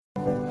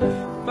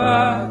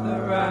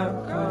Mother, I'm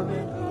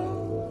coming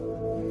home.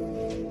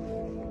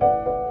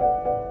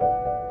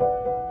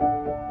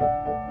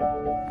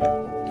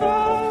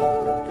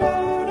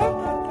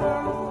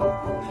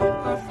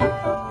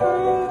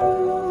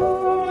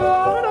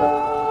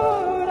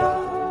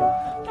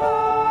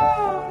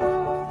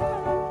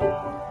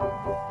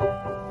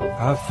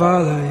 I'll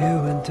follow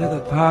you into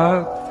the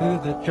park, through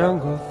the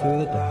jungle, through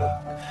the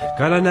dark.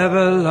 God, I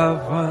never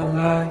loved one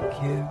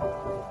like you.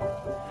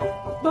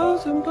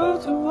 Boats and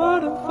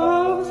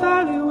waterfalls,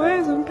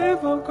 alleyways and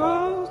people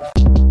calls.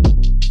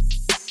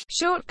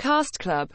 Short Cast Club